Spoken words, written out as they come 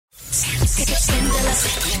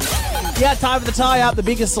Yeah, time for the tie-up, the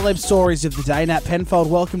biggest celeb stories of the day. Nat Penfold,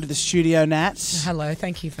 welcome to the studio, Nat. Hello,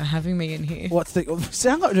 thank you for having me in here.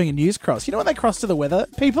 Sound like we're doing a news cross. You know when they cross to the weather,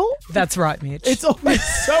 people? That's right, Mitch. It's always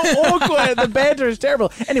so awkward. The banter is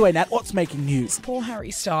terrible. Anyway, Nat, what's making news? Poor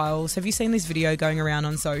Harry Styles. Have you seen this video going around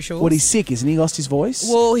on socials? What, he's sick, isn't he? Lost his voice?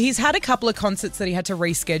 Well, he's had a couple of concerts that he had to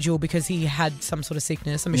reschedule because he had some sort of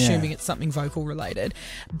sickness. I'm assuming it's something vocal related.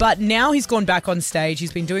 But now he's gone back on stage.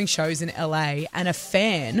 He's been doing shows in LA, and a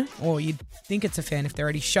fan, or you'd think it's a fan if they're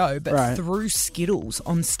at his show, but threw Skittles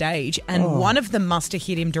on stage, and one of them must have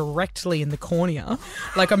hit him directly in the cornea.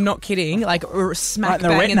 Like, I'm not kidding. Like, smack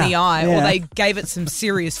bang in the eye, or they gave it some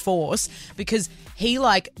serious force because he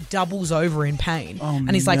doubles over in pain,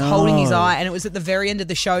 and he's holding his eye, and it was at the very end of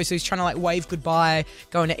the show, so he's trying to wave goodbye,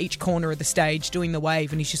 going to each corner of the stage, doing the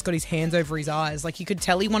wave, and he's just got his hands over his eyes. You could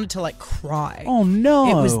tell he wanted to cry. Oh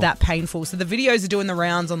no! It was that painful. So the videos are doing the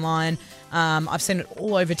rounds online. I've seen it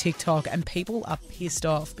all over TikTok, and people are pissed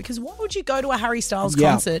off because why would you go to a Harry Styles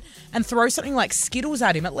concert and throw something like Skittles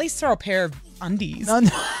at him? At least throw a pair of undies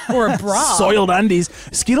or a bra. Soiled undies.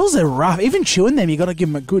 Skittles are rough. Even chewing them, you got to give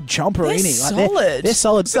them a good chomperini. They're solid. They're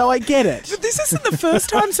solid, so I get it. But this isn't the first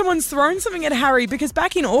time someone's thrown something at Harry, because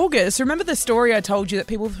back in August, remember the story I told you that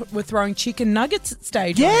people were throwing chicken nuggets at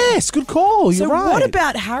stage? Yes, good call. You're right. So what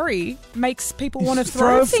about Harry makes people want to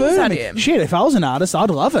throw things at him? Shit, if I was an artist,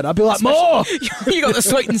 I'd love it. I'd be like, more. You got the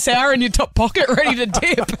sweet and sour in your top pocket ready to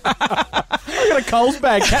dip. I got a Coles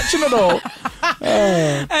bag catching it all.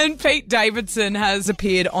 And Pete Davidson has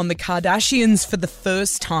appeared on The Kardashians for the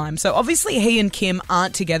first time. So obviously he and Kim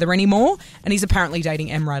aren't together anymore, and he's apparently dating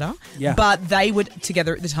Emrata. Yeah. But they were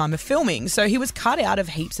together at the time of filming. So he was cut out of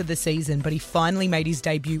heaps of the season, but he finally made his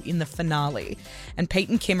debut in the finale. And Pete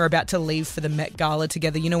and Kim are about to leave for the Met Gala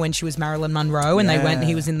together. You know, when she was Marilyn Monroe and they went and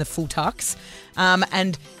he was in the full tux.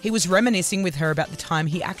 And he was reminiscing with her about the time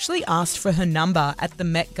he actually asked for her number at the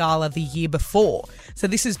Met Gala the year before. So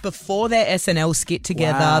this is before their SNL skit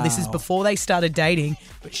together. Wow. This is before they started dating.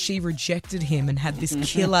 But she rejected him and had this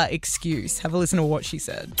killer excuse. Have a listen to what she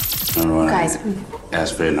said. Remember when I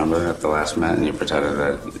asked for your number at the last Met and you pretended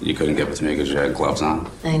that you couldn't give it to me because you had gloves on?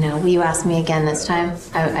 I know. Will you ask me again this time?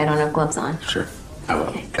 I don't have gloves on. Sure. I will.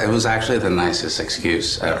 Okay. It was actually the nicest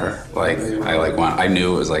excuse ever. I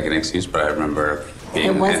knew it was an excuse, but I remember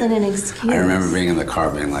being... It wasn't an excuse. I remember being in the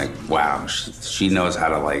car being like, wow, she knows how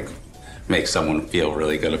to make someone feel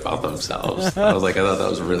really good about themselves. I thought that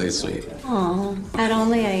was really sweet. Oh, had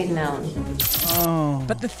only I had known. Oh.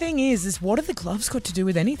 But the thing is what have the gloves got to do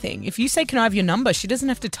with anything? If you say, can I have your number, she doesn't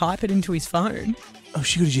have to type it into his phone. Oh,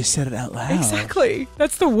 she could have just said it out loud. Exactly.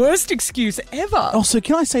 That's the worst excuse ever. Also,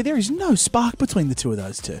 can I say there is no spark between the two of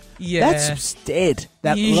those two? Yeah. That's dead.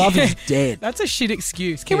 That love is dead. That's a shit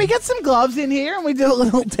excuse. Can we get some gloves in here and we do a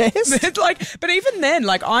little test? But even then,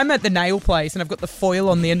 I'm at the nail place and I've got the foil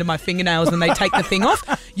on the end of my fingernails and they take the thing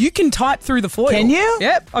off. You can type through the foil. Can you?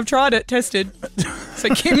 Yep, I've tried it, tested. So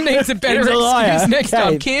Kim needs a better excuse next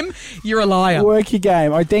time. Kim, you're a liar. Work your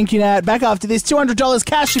game. All right, thank you, Nat. Back after this, $200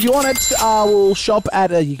 cash if you want it. We'll shop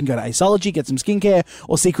at, you can go to Aceology, get some skincare,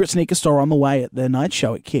 or Secret Sneaker Store on the way at the night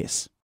show at Kiss.